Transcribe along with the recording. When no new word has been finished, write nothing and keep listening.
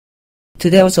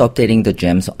Today I was updating the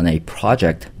gems on a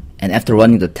project, and after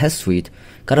running the test suite,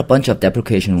 got a bunch of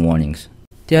deprecation warnings.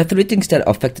 There are three things that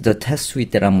affected the test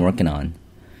suite that I'm working on.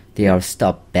 They are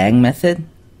stop bang method,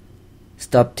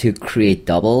 stop to create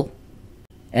double,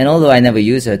 and although I never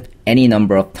use it, any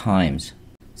number of times.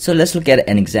 So let's look at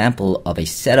an example of a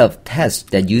set of tests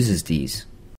that uses these.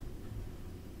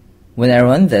 When I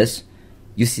run this,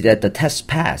 you see that the tests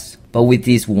pass, but with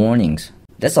these warnings.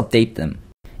 Let's update them.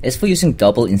 As for using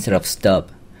double instead of stub,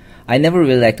 I never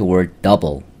really liked the word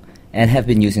double, and have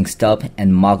been using stub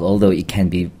and mock, although it can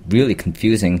be really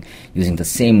confusing using the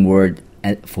same word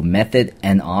for method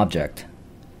and object.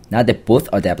 Now that both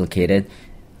are deprecated,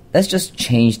 let's just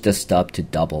change the stub to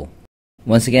double.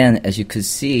 Once again, as you could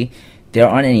see, there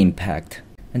aren't any impact,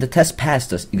 and the test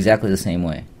passed us exactly the same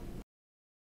way.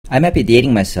 I might be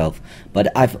dating myself,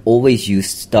 but I've always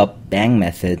used stop bang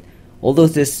method, although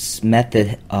this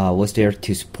method was there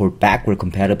to support backward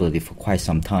compatibility for quite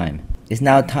some time. It's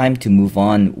now time to move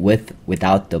on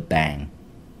without the bang.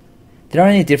 There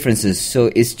aren't any differences,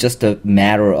 so it's just a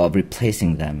matter of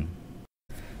replacing them.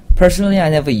 Personally,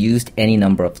 I never used any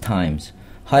number of times.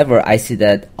 However, I see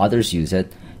that others use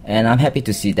it, and I'm happy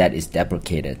to see that it's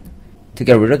deprecated. To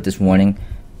get rid of this warning,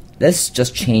 let's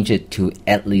just change it to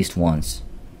at least once.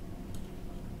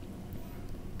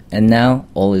 And now,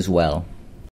 all is well.